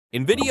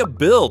NVIDIA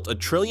built a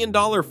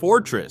trillion-dollar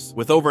fortress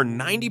with over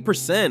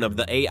 90% of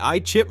the AI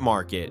chip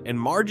market and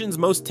margins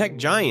most tech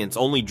giants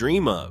only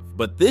dream of.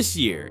 But this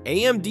year,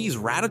 AMD's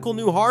radical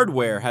new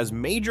hardware has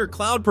major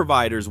cloud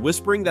providers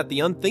whispering that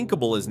the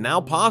unthinkable is now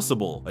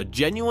possible, a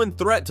genuine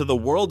threat to the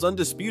world's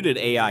undisputed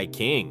AI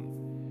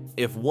king.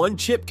 If one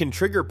chip can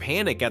trigger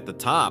panic at the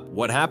top,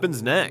 what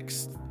happens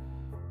next?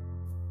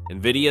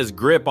 NVIDIA's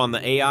grip on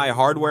the AI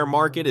hardware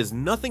market is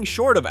nothing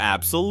short of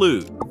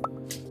absolute.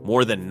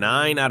 More than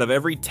 9 out of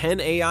every 10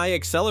 AI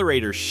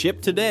accelerators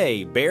shipped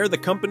today bear the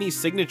company's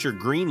signature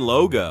green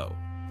logo.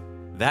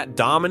 That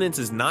dominance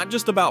is not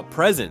just about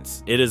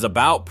presence, it is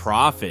about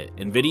profit.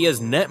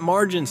 NVIDIA's net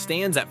margin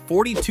stands at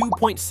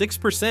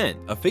 42.6%,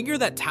 a figure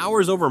that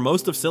towers over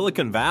most of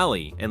Silicon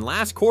Valley, and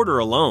last quarter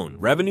alone,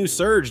 revenue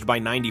surged by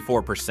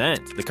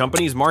 94%. The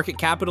company's market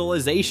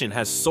capitalization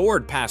has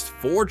soared past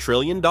 $4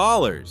 trillion,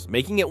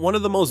 making it one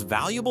of the most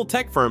valuable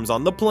tech firms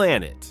on the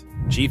planet.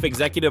 Chief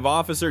Executive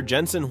Officer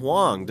Jensen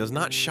Huang does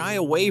not shy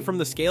away from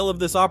the scale of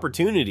this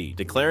opportunity,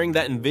 declaring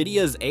that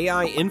NVIDIA's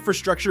AI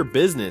infrastructure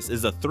business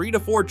is a $3 to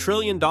 $4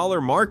 trillion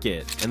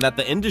market and that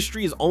the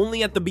industry is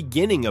only at the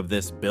beginning of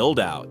this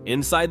build-out.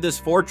 Inside this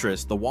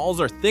fortress, the walls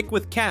are thick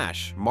with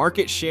cash,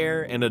 market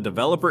share, and a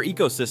developer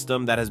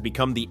ecosystem that has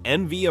become the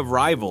envy of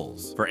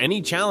rivals. For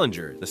any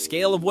challenger, the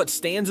scale of what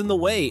stands in the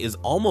way is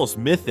almost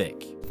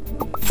mythic.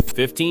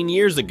 15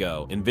 years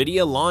ago,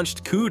 NVIDIA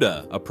launched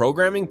CUDA, a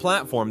programming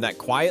platform that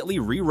quietly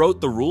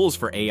rewrote the rules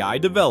for AI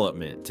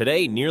development.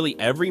 Today, nearly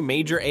every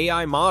major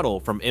AI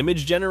model, from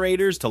image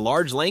generators to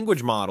large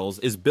language models,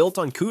 is built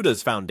on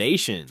CUDA's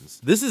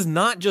foundations. This is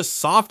not just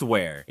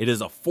software, it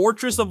is a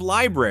fortress of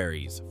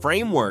libraries,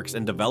 frameworks,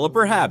 and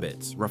developer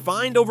habits,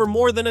 refined over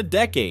more than a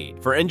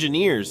decade. For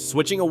engineers,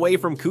 switching away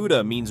from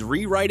CUDA means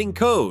rewriting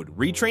code,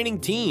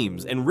 retraining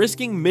teams, and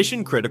risking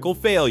mission-critical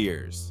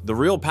failures. The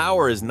real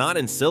power is not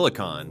in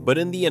silicon, but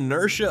in the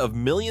inertia of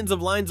millions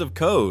of lines of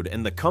code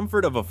and the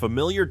comfort of a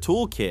familiar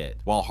toolkit.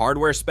 While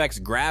hardware specs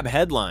grab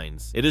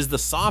headlines, it is the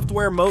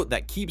software moat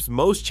that keeps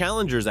most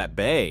challengers at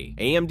bay.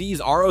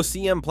 AMD's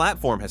ROCm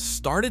platform has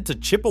started to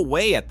chip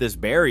away at this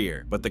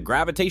barrier, but the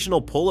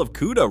gravitational pull of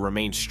CUDA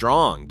remains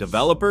strong.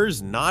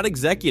 Developers, not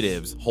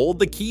executives, hold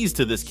the keys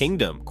to this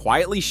kingdom,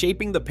 quietly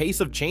shaping the pace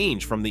of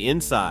change from the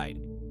inside.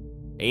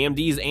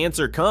 AMD's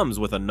answer comes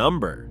with a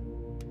number.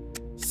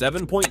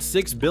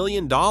 $7.6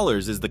 billion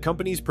is the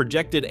company's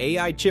projected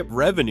AI chip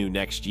revenue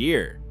next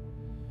year.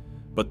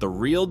 But the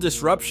real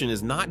disruption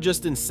is not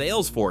just in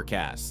sales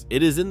forecasts,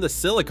 it is in the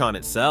silicon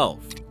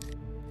itself.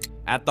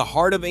 At the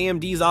heart of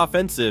AMD's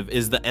offensive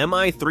is the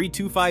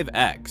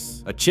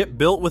MI325X, a chip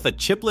built with a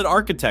chiplet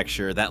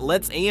architecture that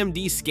lets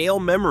AMD scale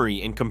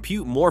memory and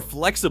compute more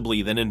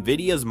flexibly than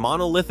NVIDIA's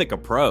monolithic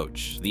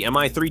approach. The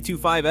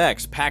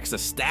MI325X packs a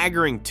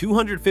staggering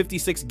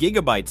 256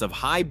 gigabytes of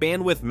high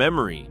bandwidth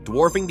memory,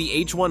 dwarfing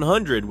the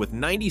H100 with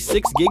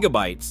 96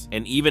 gigabytes,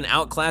 and even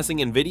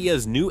outclassing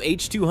NVIDIA's new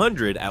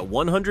H200 at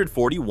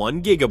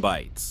 141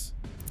 gigabytes.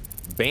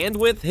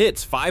 Bandwidth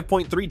hits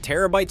 5.3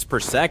 terabytes per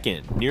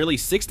second, nearly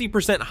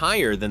 60%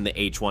 higher than the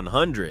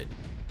H100.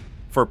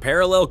 For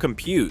parallel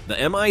compute, the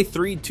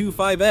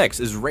MI325X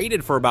is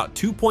rated for about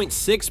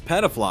 2.6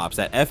 petaflops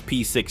at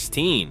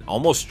FP16,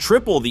 almost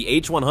triple the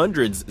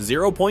H100's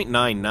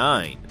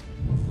 0.99.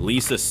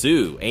 Lisa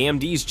Su,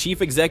 AMD's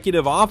chief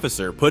executive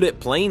officer, put it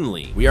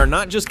plainly, "We are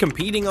not just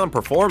competing on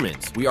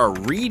performance, we are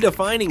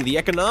redefining the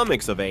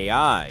economics of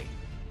AI."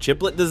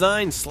 Chiplet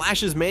design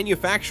slashes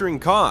manufacturing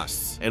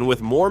costs, and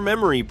with more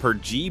memory per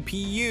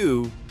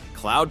GPU,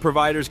 cloud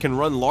providers can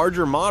run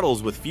larger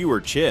models with fewer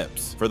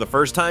chips. For the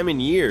first time in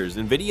years,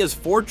 NVIDIA's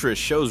fortress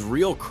shows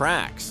real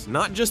cracks,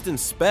 not just in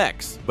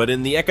specs, but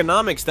in the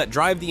economics that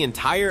drive the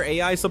entire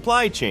AI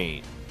supply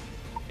chain.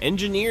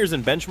 Engineers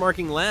and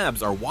benchmarking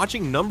labs are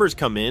watching numbers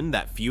come in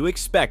that few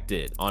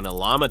expected. On a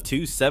Llama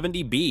 2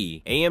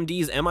 70B,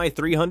 AMD's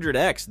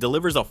MI300X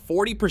delivers a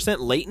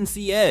 40%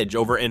 latency edge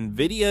over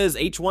NVIDIA's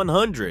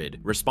H100.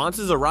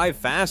 Responses arrive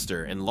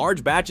faster, and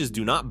large batches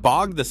do not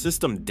bog the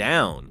system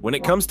down. When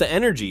it comes to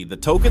energy, the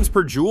tokens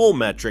per joule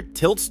metric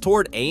tilts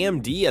toward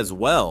AMD as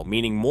well,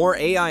 meaning more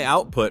AI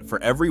output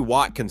for every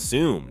watt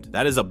consumed.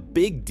 That is a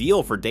big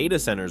deal for data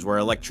centers where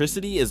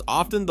electricity is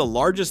often the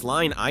largest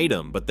line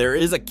item, but there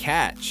is a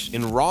catch.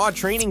 In raw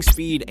training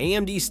speed,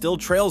 AMD still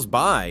trails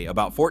by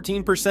about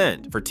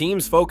 14%. For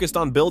teams focused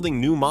on building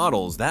new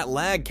models, that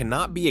lag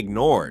cannot be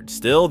ignored.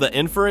 Still, the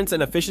inference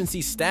and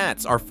efficiency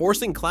stats are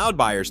forcing cloud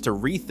buyers to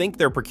rethink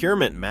their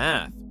procurement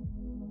math.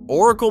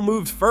 Oracle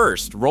moved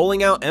first,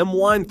 rolling out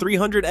M1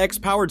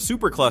 300X powered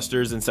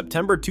superclusters in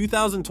September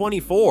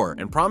 2024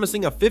 and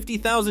promising a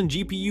 50,000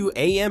 GPU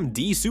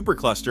AMD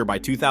supercluster by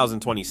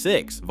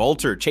 2026.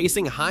 Vultr,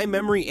 chasing high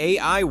memory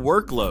AI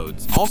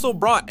workloads, also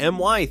brought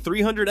MY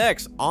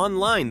 300X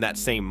online that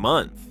same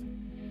month.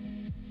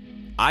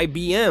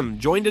 IBM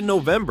joined in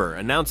November,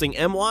 announcing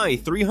MI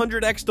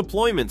 300X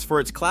deployments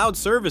for its cloud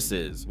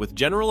services, with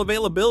general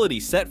availability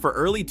set for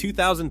early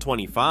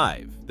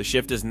 2025. The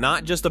shift is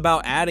not just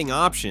about adding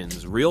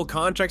options, real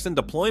contracts and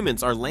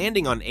deployments are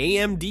landing on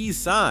AMD's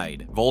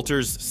side.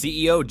 Vultr's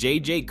CEO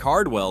JJ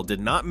Cardwell did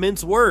not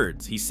mince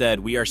words. He said,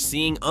 "We are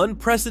seeing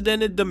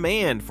unprecedented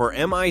demand for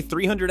MI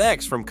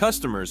 300X from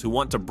customers who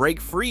want to break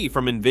free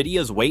from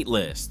NVIDIA's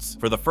waitlists.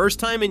 For the first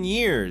time in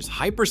years,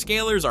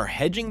 hyperscalers are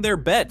hedging their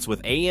bets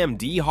with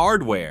AMD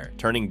hardware,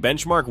 turning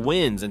benchmark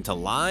wins into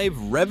live,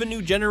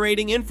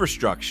 revenue-generating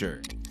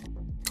infrastructure."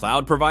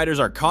 Cloud providers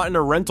are caught in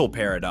a rental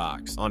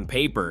paradox. On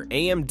paper,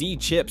 AMD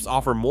chips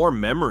offer more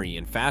memory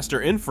and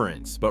faster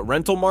inference, but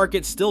rental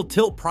markets still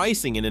tilt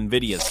pricing in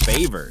NVIDIA's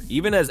favor.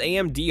 Even as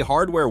AMD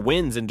hardware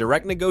wins in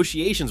direct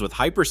negotiations with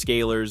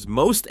hyperscalers,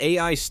 most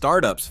AI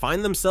startups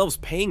find themselves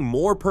paying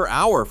more per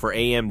hour for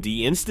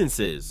AMD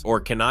instances,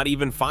 or cannot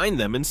even find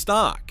them in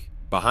stock.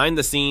 Behind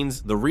the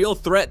scenes, the real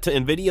threat to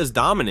NVIDIA's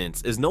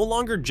dominance is no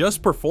longer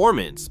just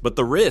performance, but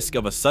the risk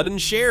of a sudden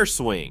share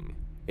swing.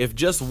 If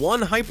just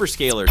one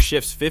hyperscaler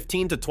shifts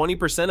 15 to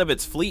 20% of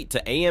its fleet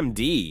to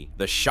AMD,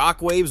 the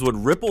shockwaves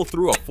would ripple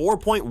through a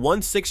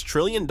 $4.16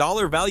 trillion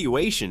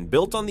valuation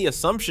built on the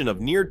assumption of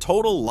near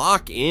total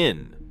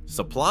lock-in.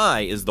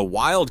 Supply is the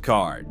wild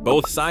card.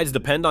 Both sides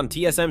depend on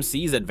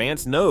TSMC's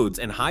advanced nodes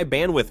and high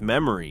bandwidth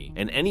memory,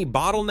 and any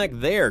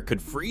bottleneck there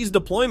could freeze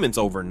deployments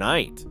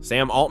overnight.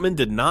 Sam Altman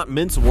did not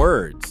mince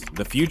words.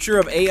 The future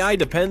of AI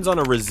depends on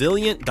a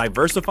resilient,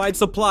 diversified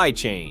supply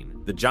chain.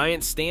 The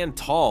giants stand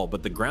tall,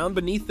 but the ground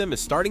beneath them is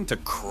starting to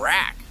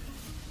crack.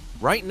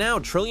 Right now,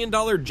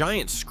 trillion-dollar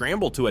giants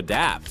scramble to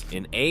adapt.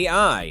 In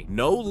AI,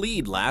 no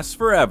lead lasts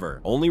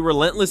forever. Only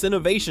relentless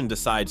innovation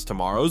decides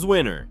tomorrow's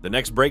winner. The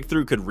next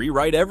breakthrough could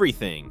rewrite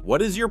everything.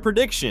 What is your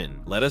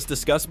prediction? Let us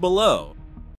discuss below.